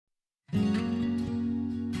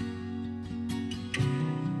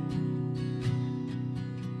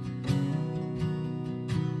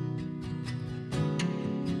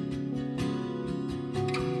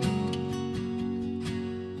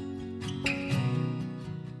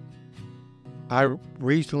I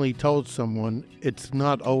recently told someone it's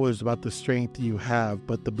not always about the strength you have,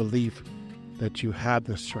 but the belief that you have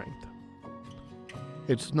the strength.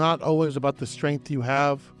 It's not always about the strength you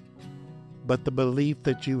have, but the belief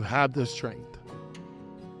that you have the strength.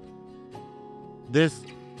 This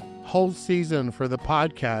whole season for the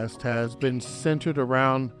podcast has been centered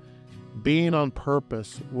around being on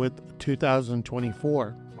purpose with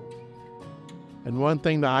 2024. And one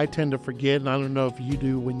thing that I tend to forget, and I don't know if you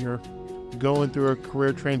do when you're going through a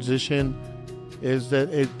career transition, is that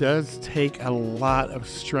it does take a lot of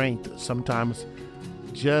strength sometimes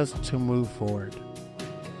just to move forward.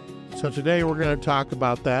 So today we're going to talk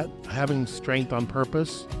about that, having strength on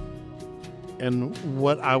purpose, and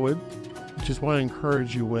what I would just want to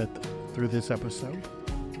encourage you with through this episode.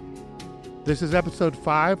 This is episode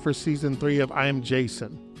 5 for season 3 of I Am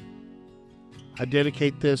Jason. I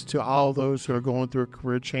dedicate this to all those who are going through a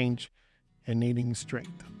career change and needing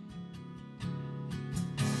strength.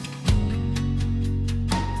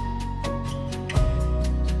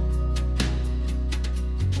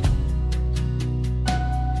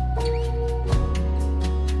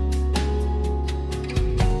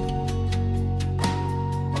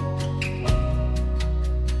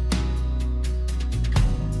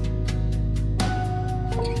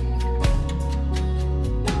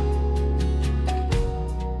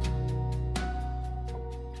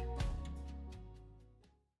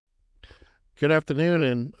 Good afternoon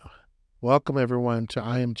and welcome everyone to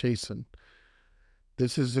I Am Jason.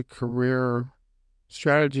 This is a career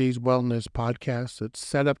strategies wellness podcast that's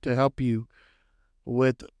set up to help you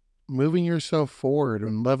with moving yourself forward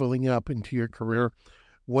and leveling up into your career,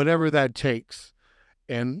 whatever that takes.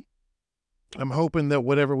 And I'm hoping that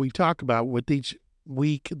whatever we talk about with each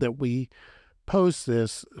week that we post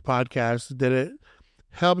this podcast, that it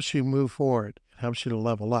helps you move forward, helps you to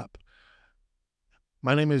level up.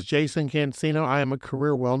 My name is Jason Cancino. I am a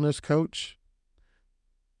career wellness coach.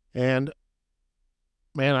 And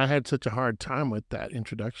man, I had such a hard time with that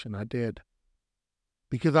introduction. I did.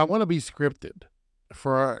 Because I want to be scripted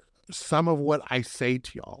for some of what I say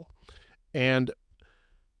to y'all. And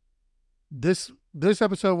this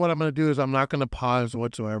episode, what I'm going to do is I'm not going to pause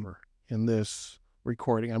whatsoever in this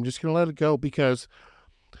recording. I'm just going to let it go because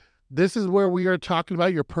this is where we are talking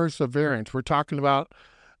about your perseverance. We're talking about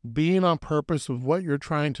being on purpose with what you're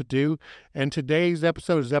trying to do. And today's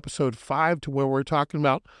episode is episode 5, to where we're talking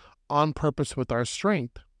about on purpose with our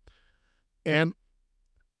strength. And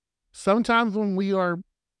sometimes when we are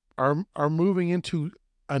moving into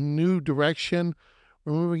a new direction,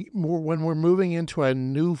 when we're moving into a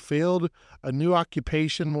new field, a new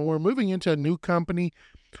occupation, when we're moving into a new company,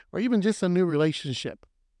 or even just a new relationship,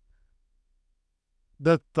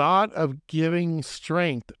 the thought of giving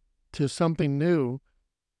strength to something new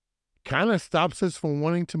kind of stops us from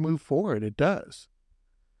wanting to move forward. It does.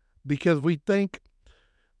 Because we think,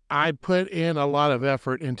 I put in a lot of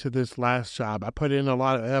effort into this last job. I put in a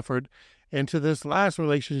lot of effort into this last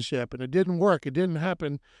relationship, and it didn't work. It didn't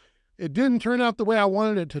happen. It didn't turn out the way I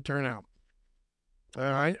wanted it to turn out.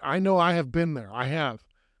 I know I have been there. I have.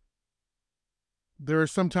 There are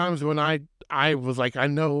some times when I was like, I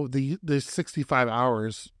know this 65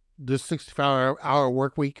 hours, this 65-hour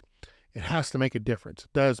work week, it has to make a difference.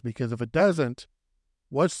 It does, because if it doesn't,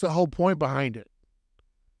 what's the whole point behind it?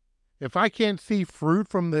 If I can't see fruit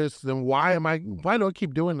from this, then why do I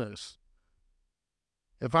keep doing this?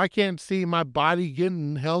 If I can't see my body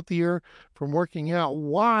getting healthier from working out,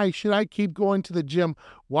 why should I keep going to the gym?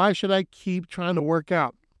 Why should I keep trying to work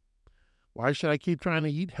out? Why should I keep trying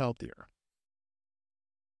to eat healthier?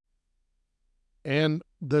 And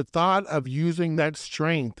the thought of using that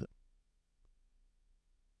strength,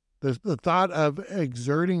 the thought of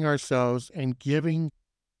exerting ourselves and giving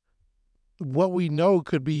what we know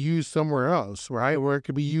could be used somewhere else, right? Where it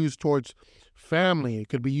could be used towards family, it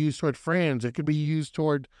could be used toward friends, it could be used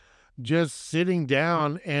toward just sitting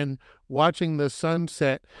down and watching the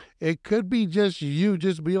sunset. It could be just you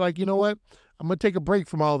just be like, you know what? I'm going to take a break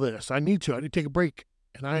from all this. I need to take a break.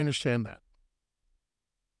 And I understand that.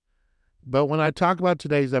 But when I talk about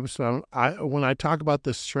today's episode, when I talk about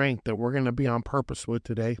the strength that we're going to be on purpose with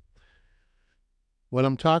today, what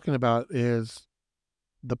I'm talking about is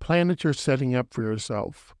the plan that you're setting up for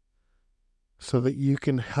yourself so that you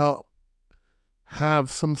can have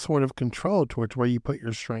some sort of control towards where you put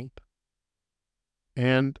your strength.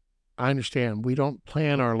 And I understand we don't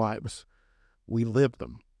plan our lives, we live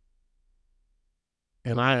them.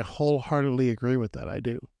 And I wholeheartedly agree with that. I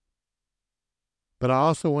do. But I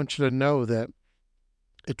also want you to know that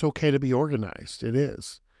it's okay to be organized. It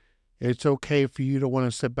is. It's okay for you to want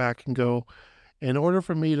to sit back and go, in order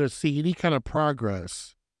for me to see any kind of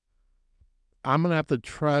progress, I'm going to have to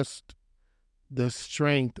trust the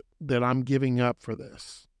strength that I'm giving up for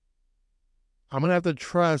this. I'm going to have to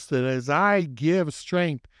trust that as I give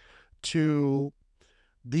strength to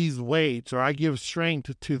these weights, or I give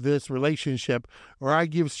strength to this relationship, or I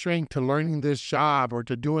give strength to learning this job, or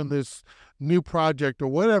to doing this new project, or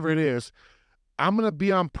whatever it is, I'm going to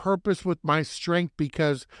be on purpose with my strength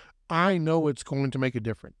because I know it's going to make a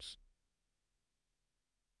difference.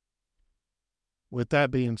 With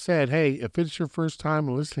that being said, hey, if it's your first time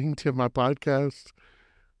listening to my podcast,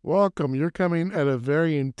 welcome. You're coming at on a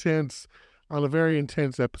very intense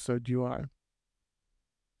episode, you are.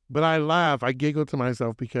 But I laugh, I giggle to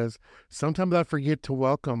myself because sometimes I forget to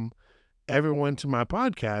welcome everyone to my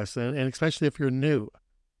podcast, and especially if you're new.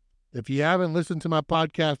 If you haven't listened to my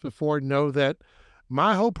podcast before, know that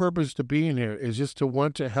my whole purpose to being here is just to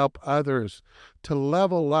want to help others to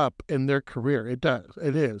level up in their career. It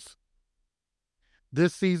is.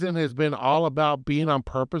 This season has been all about being on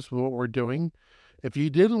purpose with what we're doing. If you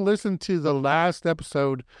didn't listen to the last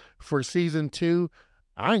episode for season 2,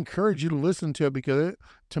 I encourage you to listen to it because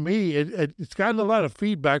to me, it's gotten a lot of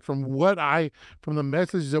feedback from the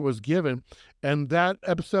message that was given. And that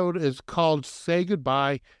episode is called Say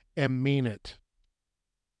Goodbye and Mean It.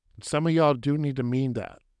 Some of y'all do need to mean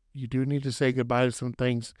that. You do need to say goodbye to some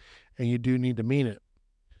things, and you do need to mean it.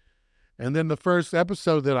 And then the first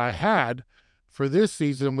episode that I had for this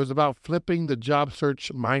season was about flipping the job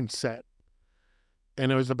search mindset.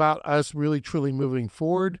 And it was about us really, truly moving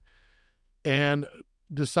forward and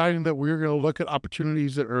deciding that we're going to look at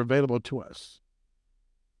opportunities that are available to us.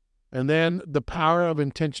 And then the power of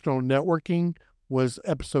intentional networking was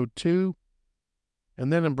episode 2.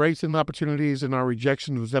 And then embracing opportunities and our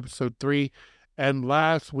rejections was episode 3. And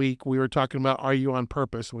last week we were talking about, are you on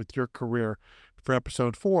purpose with your career, for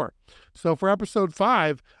episode 4. So for episode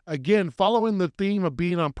 5, again, following the theme of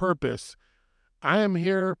being on purpose, I am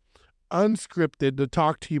here unscripted to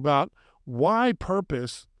talk to you about why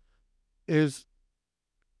purpose is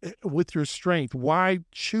with your strength, why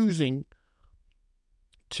choosing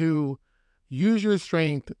to use your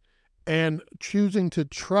strength and choosing to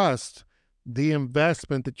trust the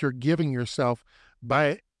investment that you're giving yourself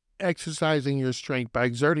by exercising your strength, by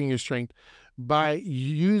exerting your strength, by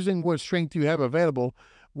using what strength you have available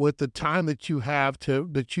with the time that you have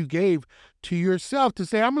that you gave to yourself to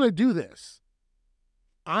say, I'm going to do this.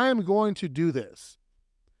 I am going to do this.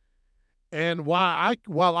 And while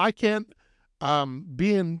I can't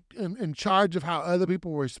be in charge of how other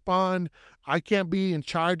people respond, I can't be in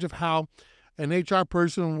charge of how an HR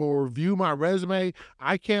person will review my resume.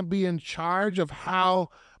 I can't be in charge of how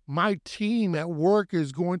my team at work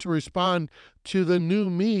is going to respond to the new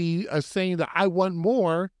me saying that I want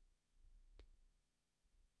more.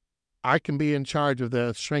 I can be in charge of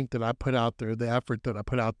the strength that I put out there, the effort that I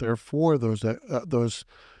put out there for those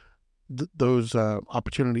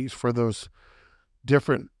opportunities, for those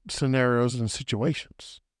different scenarios and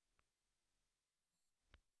situations.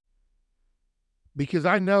 Because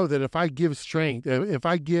I know that if I give strength, if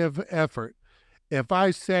I give effort, if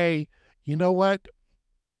I say, you know what,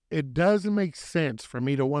 it doesn't make sense for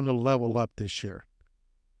me to want to level up this year.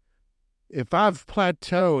 If I've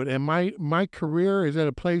plateaued and my career is at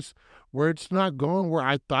a place where it's not going where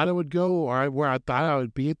I thought it would go, or where I thought I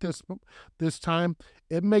would be at this time,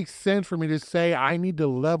 it makes sense for me to say I need to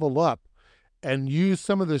level up and use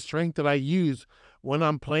some of the strength that I use when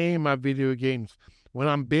I'm playing my video games, when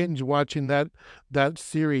I'm binge watching that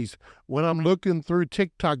series, when I'm looking through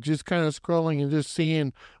TikTok, just kind of scrolling and just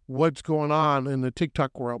seeing what's going on in the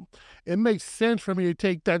TikTok world. It makes sense for me to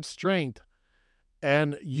take that strength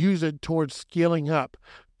and use it towards scaling up,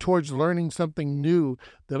 towards learning something new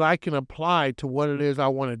that I can apply to what it is I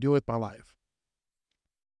want to do with my life.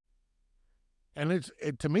 And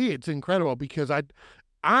to me, it's incredible because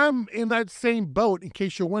I'm in that same boat, in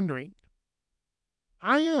case you're wondering.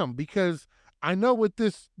 I am, because I know with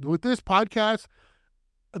this podcast,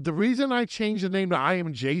 the reason I changed the name to I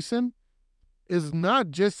Am Jason is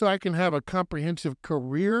not just so I can have a comprehensive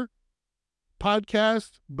career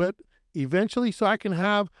podcast, but eventually so I can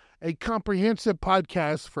have a comprehensive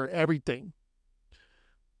podcast for everything.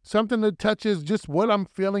 Something that touches just what I'm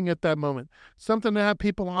feeling at that moment. Something to have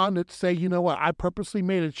people on that say, you know what, I purposely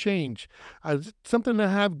made a change. Something to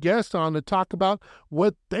have guests on to talk about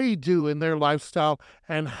what they do in their lifestyle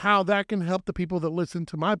and how that can help the people that listen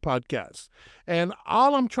to my podcast. And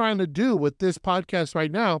all I'm trying to do with this podcast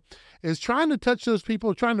right now is trying to touch those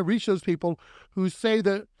people, trying to reach those people who say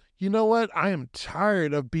that, you know what, I am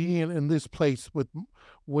tired of being in this place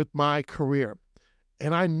with my career.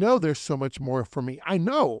 And I know there's so much more for me. I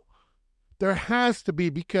know there has to be,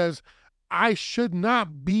 because I should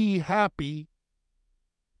not be happy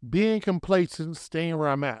being complacent, staying where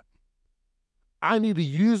I'm at. I need to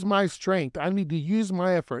use my strength. I need to use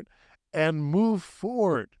my effort and move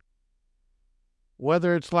forward.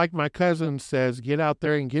 Whether it's like my cousin says, get out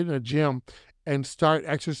there and get in a gym and start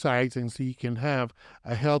exercising so you can have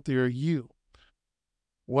a healthier you.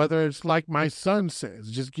 Whether it's like my son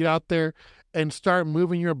says, just get out there and start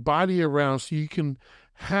moving your body around so you can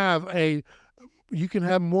have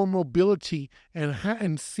more mobility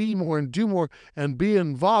and see more and do more and be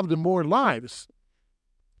involved in more lives.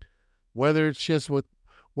 Whether it's just what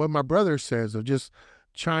my brother says of just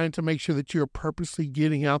trying to make sure that you're purposely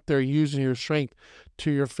getting out there using your strength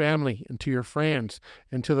to your family and to your friends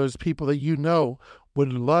and to those people that you know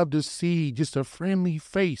would love to see just a friendly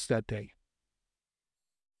face that day.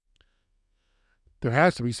 There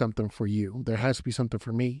has to be something for you. There has to be something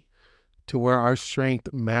for me to where our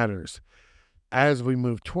strength matters as we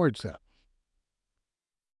move towards that.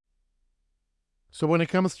 So when it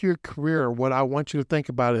comes to your career, what I want you to think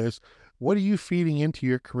about is, what are you feeding into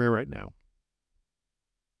your career right now?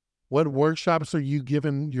 What workshops are you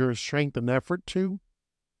giving your strength and effort to?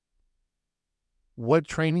 What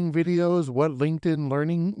training videos, what LinkedIn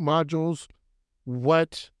learning modules,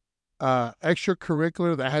 what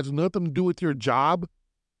extracurricular that has nothing to do with your job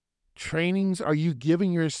trainings are you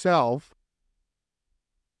giving yourself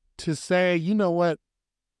to say, you know what?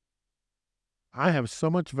 I have so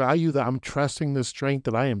much value that I'm trusting the strength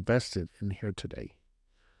that I invested in here today.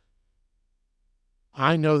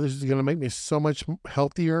 I know this is going to make me so much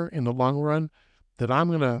healthier in the long run that I'm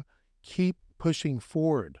going to keep pushing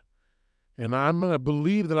forward. And I'm going to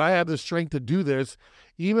believe that I have the strength to do this,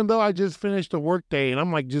 even though I just finished a work day and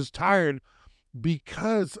I'm like just tired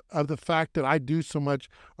because of the fact that I do so much,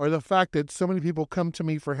 or the fact that so many people come to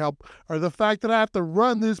me for help, or the fact that I have to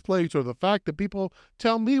run this place, or the fact that people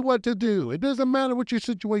tell me what to do. It doesn't matter what your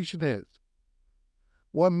situation is.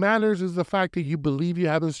 What matters is the fact that you believe you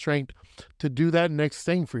have the strength to do that next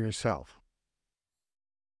thing for yourself.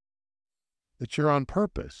 That you're on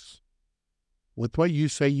purpose with what you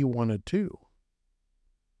say you want to do.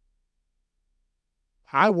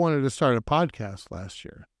 I wanted to start a podcast last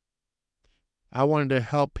year. I wanted to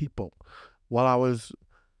help people while I was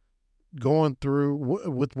going through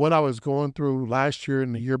with what I was going through last year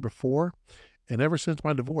and the year before. And ever since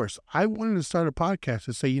my divorce, I wanted to start a podcast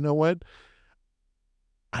to say, you know what?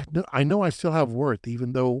 I know I still have worth,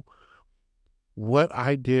 even though what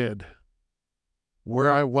I did,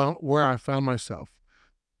 where I found myself,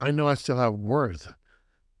 I know I still have worth,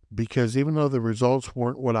 because even though the results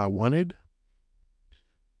weren't what I wanted,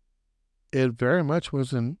 it very much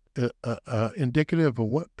was indicative of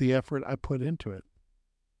what the effort I put into it.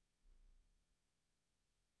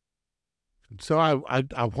 So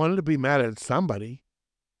I wanted to be mad at somebody.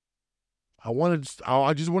 I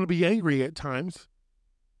just want to be angry at times.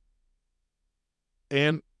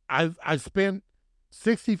 And I spent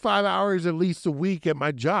 65 hours at least a week at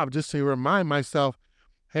my job just to remind myself,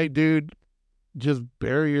 hey, dude, just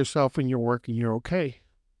bury yourself in your work and you're okay.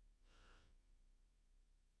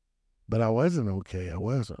 But I wasn't okay. I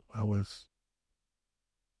wasn't. I was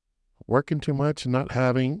working too much and not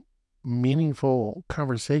having meaningful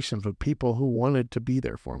conversations with people who wanted to be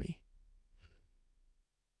there for me.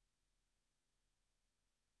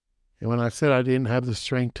 And when I said I didn't have the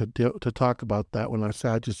strength to talk about that, when I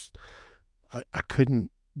said I couldn't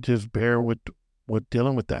just bear with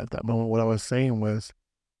dealing with that at that moment, what I was saying was,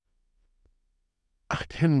 I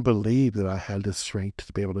didn't believe that I had the strength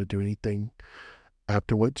to be able to do anything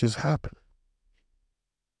after what just happened.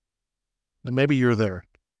 And maybe you're there.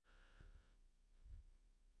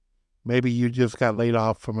 Maybe you just got laid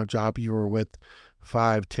off from a job you were with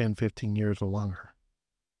 5, 10, 15 years or longer.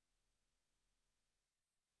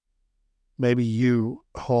 Maybe you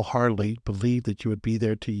wholeheartedly believed that you would be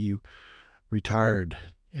there till you retired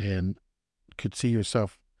and could see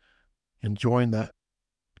yourself enjoying that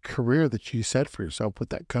career that you set for yourself with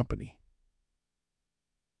that company.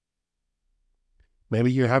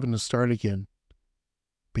 Maybe you're having to start again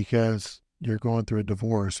because you're going through a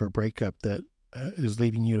divorce or breakup that is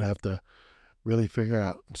leading you to have to really figure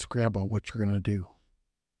out and scramble what you're going to do.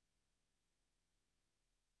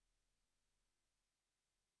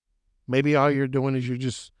 Maybe all you're doing is you're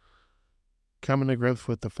just coming to grips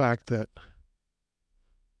with the fact that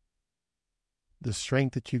the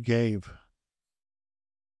strength that you gave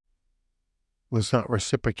was not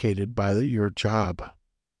reciprocated by your job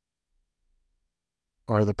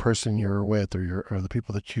or the person you're with or the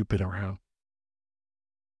people that you've been around.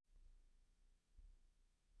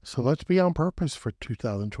 So let's be on purpose for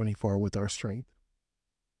 2024 with our strength.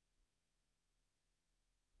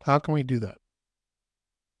 How can we do that?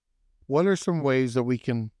 what are some ways that we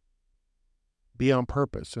can be on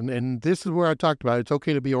purpose? And this is where I talked about it's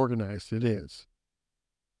okay to be organized. It is.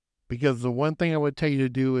 Because the one thing I would tell you to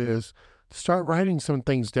do is start writing some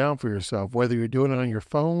things down for yourself, whether you're doing it on your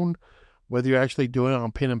phone, whether you're actually doing it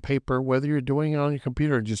on pen and paper, whether you're doing it on your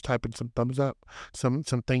computer and just typing some thumbs up, some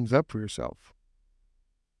things up for yourself.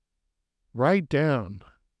 Write down.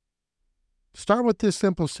 Start with this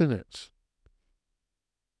simple sentence.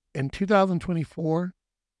 In 2024,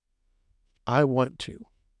 I want to.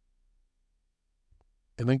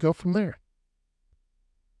 And then go from there.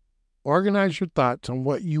 Organize your thoughts on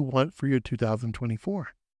what you want for your 2024.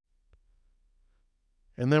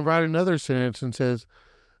 And then write another sentence and says,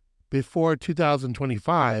 before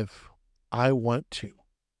 2025, I want to.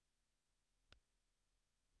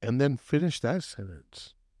 And then finish that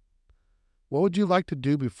sentence. What would you like to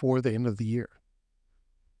do before the end of the year?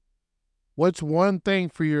 What's one thing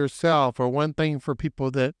for yourself or one thing for people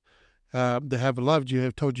that have loved you,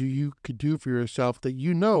 have told you you could do for yourself that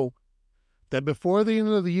you know that before the end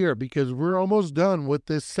of the year, because we're almost done with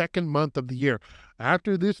this second month of the year.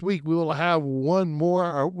 After this week, we will have one more,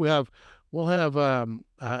 or we'll have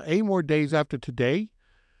 8 more days after today.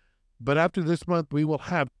 But after this month, we will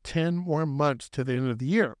have 10 more months to the end of the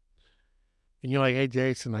year. And you're like, hey,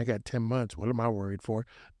 Jason, I got 10 months. What am I worried for?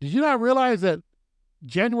 Did you not realize that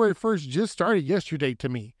January 1st just started yesterday to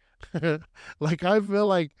me? Like, I feel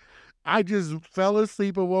like I just fell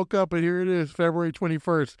asleep and woke up, and here it is, February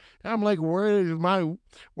 21st. And I'm like, where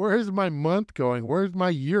is my month going? Where's my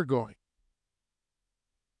year going?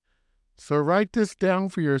 So write this down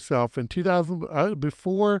for yourself. In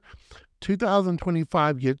before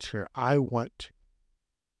 2025 gets here, I want to.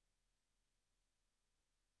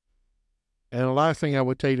 And the last thing I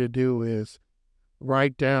would tell you to do is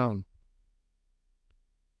write down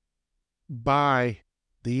by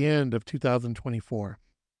the end of 2024,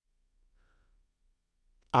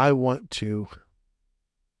 I want to.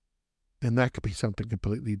 And that could be something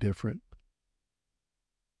completely different.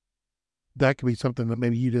 That could be something that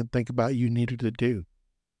maybe you didn't think about you needed to do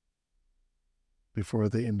before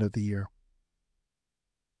the end of the year.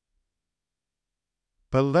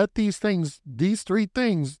 But let these 3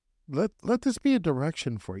 things, let this be a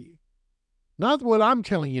direction for you. Not what I'm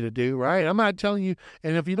telling you to do, right? I'm not telling you,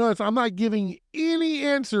 and if you notice, I'm not giving any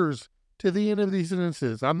answers to the end of these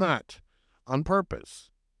sentences. I'm not, on purpose.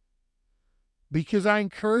 Because I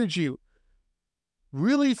encourage you,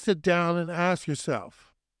 really sit down and ask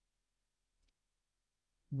yourself,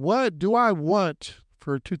 what do I want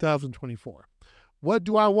for 2024? What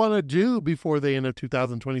do I want to do before the end of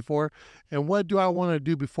 2024? And what do I want to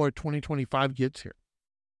do before 2025 gets here?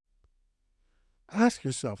 Ask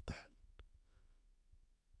yourself that.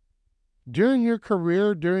 During your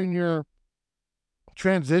career, during your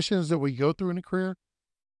transitions that we go through in a career,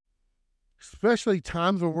 especially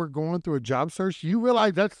times when we're going through a job search, you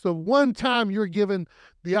realize that's the one time you're given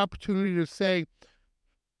the opportunity to say,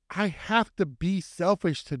 I have to be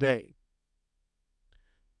selfish today.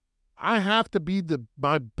 I have to be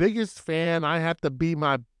my biggest fan. I have to be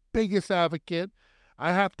my biggest advocate.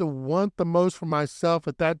 I have to want the most for myself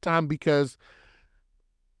at that time, because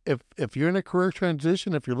if you're in a career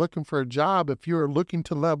transition, if you're looking for a job, if you're looking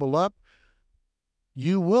to level up,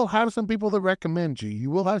 you will have some people that recommend you. You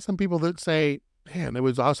will have some people that say, man, it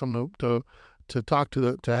was awesome to talk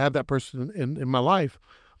to have that person in my life.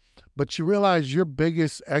 But you realize your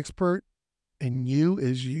biggest expert in you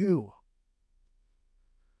is you.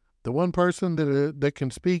 The one person that can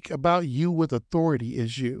speak about you with authority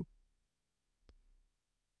is you.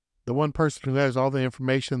 The one person who has all the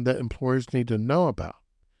information that employers need to know about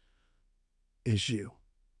is you.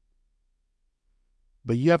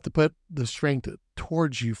 But you have to put the strength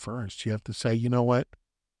towards you first. You have to say, you know what?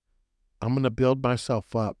 I'm going to build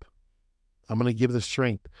myself up. I'm going to give the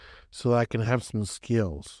strength so that I can have some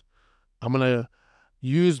skills. I'm going to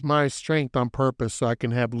use my strength on purpose so I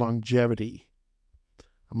can have longevity.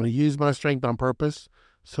 I'm going to use my strength on purpose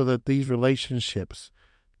so that these relationships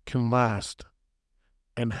can last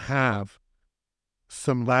and have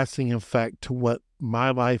some lasting effect to what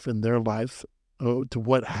my life and their lives, to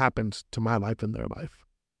what happens to my life and their life.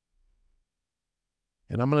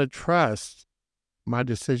 And I'm going to trust my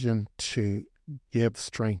decision to give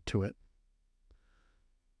strength to it.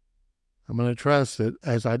 I'm going to trust it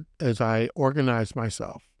as I organize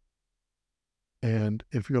myself. And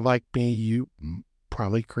if you're like me, you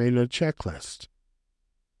probably created a checklist.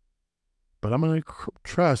 But I'm going to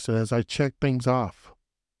trust that as I check things off,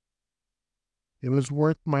 it was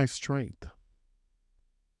worth my strength.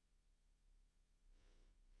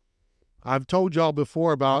 I've told y'all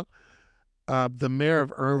before about the mayor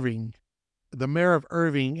of Irving the mayor of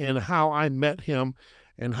Irving, and how I met him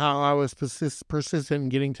and how I was persistent in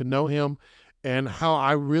getting to know him and how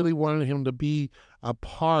I really wanted him to be a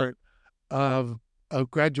part of a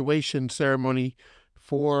graduation ceremony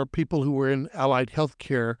for people who were in allied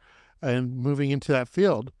healthcare and moving into that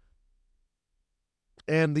field.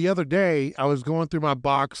 And the other day, I was going through my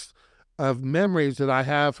box of memories that I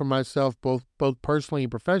have for myself, both personally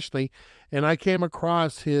and professionally, and I came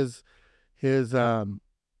across his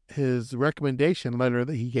recommendation letter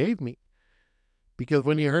that he gave me. Because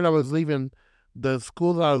when he heard I was leaving the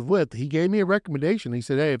school that I was with, he gave me a recommendation. He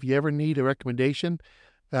said, "Hey, if you ever need a recommendation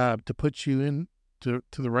to put you in to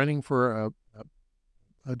the running for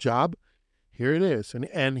a job, here it is."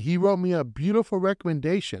 And he wrote me a beautiful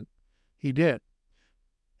recommendation. He did.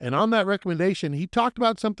 And on that recommendation, he talked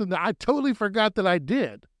about something that I totally forgot that I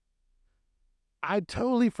did. I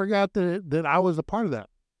totally forgot that I was a part of that.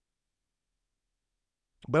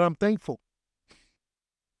 But I'm thankful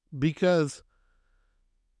because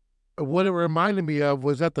what it reminded me of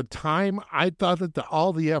was at the time, I thought that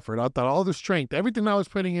all the effort, I thought all the strength, everything I was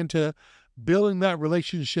putting into building that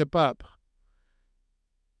relationship up.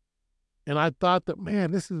 And I thought that,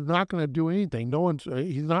 man, this is not going to do anything.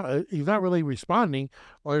 He's not really responding,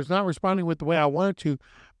 or he's not responding with the way I wanted to.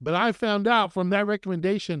 But I found out from that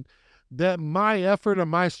recommendation that my effort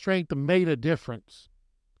and my strength made a difference.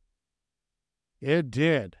 It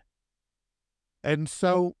did. And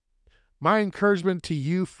so my encouragement to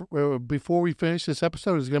you before we finish this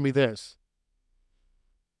episode is going to be this.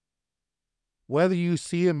 Whether you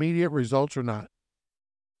see immediate results or not,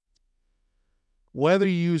 whether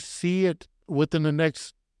you see it within the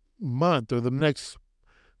next month or the next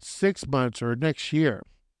 6 months or next year,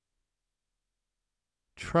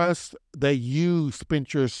 trust that you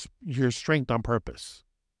spent your strength on purpose.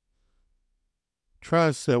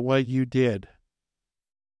 Trust that what you did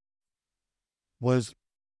was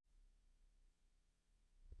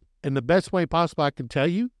in the best way possible I can tell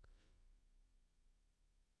you.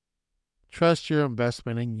 Trust your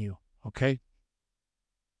investment in you, okay?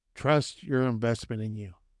 Trust your investment in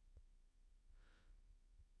you.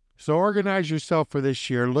 So organize yourself for this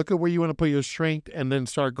year. Look at where you want to put your strength and then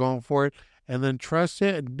start going for it. And then trust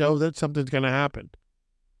it and know that something's going to happen.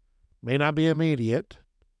 May not be immediate.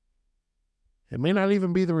 It may not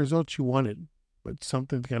even be the results you wanted, but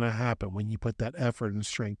something's going to happen when you put that effort and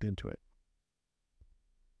strength into it.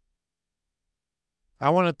 I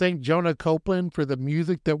want to thank Jonah Copeland for the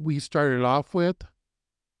music that we started off with.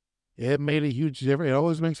 It made a huge difference. It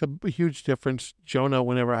always makes a huge difference, Jonah,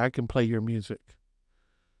 whenever I can play your music.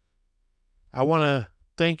 I want to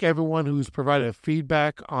thank everyone who's provided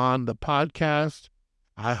feedback on the podcast.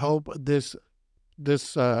 I hope this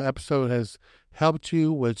episode has helped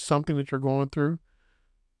you with something that you're going through.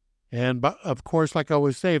 And of course, like I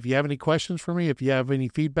always say, if you have any questions for me, if you have any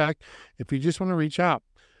feedback, if you just want to reach out,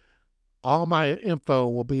 all my info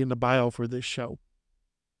will be in the bio for this show.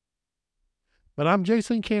 But I'm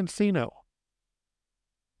Jason Cancino.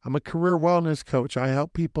 I'm a career wellness coach. I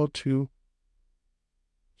help people to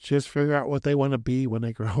just figure out what they want to be when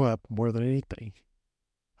they grow up more than anything.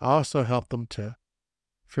 I also help them to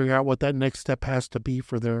figure out what that next step has to be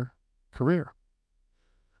for their career.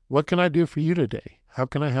 What can I do for you today? How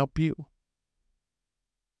can I help you?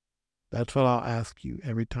 That's what I'll ask you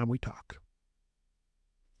every time we talk.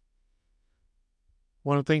 I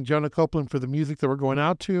want to thank Jonah Copeland for the music that we're going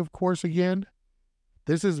out to, of course, again.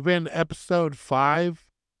 This has been episode 5,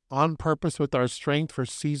 On Purpose with Our Strength for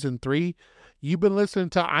season 3. You've been listening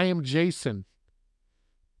to I Am Jason.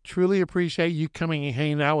 Truly appreciate you coming and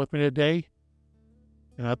hanging out with me today.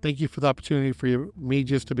 And I thank you for the opportunity for me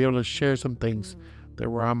just to be able to share some things that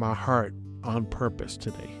were on my heart on purpose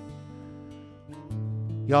today.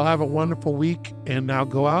 Y'all have a wonderful week, and now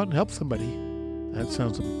go out and help somebody. That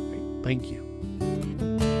sounds great. Thank you.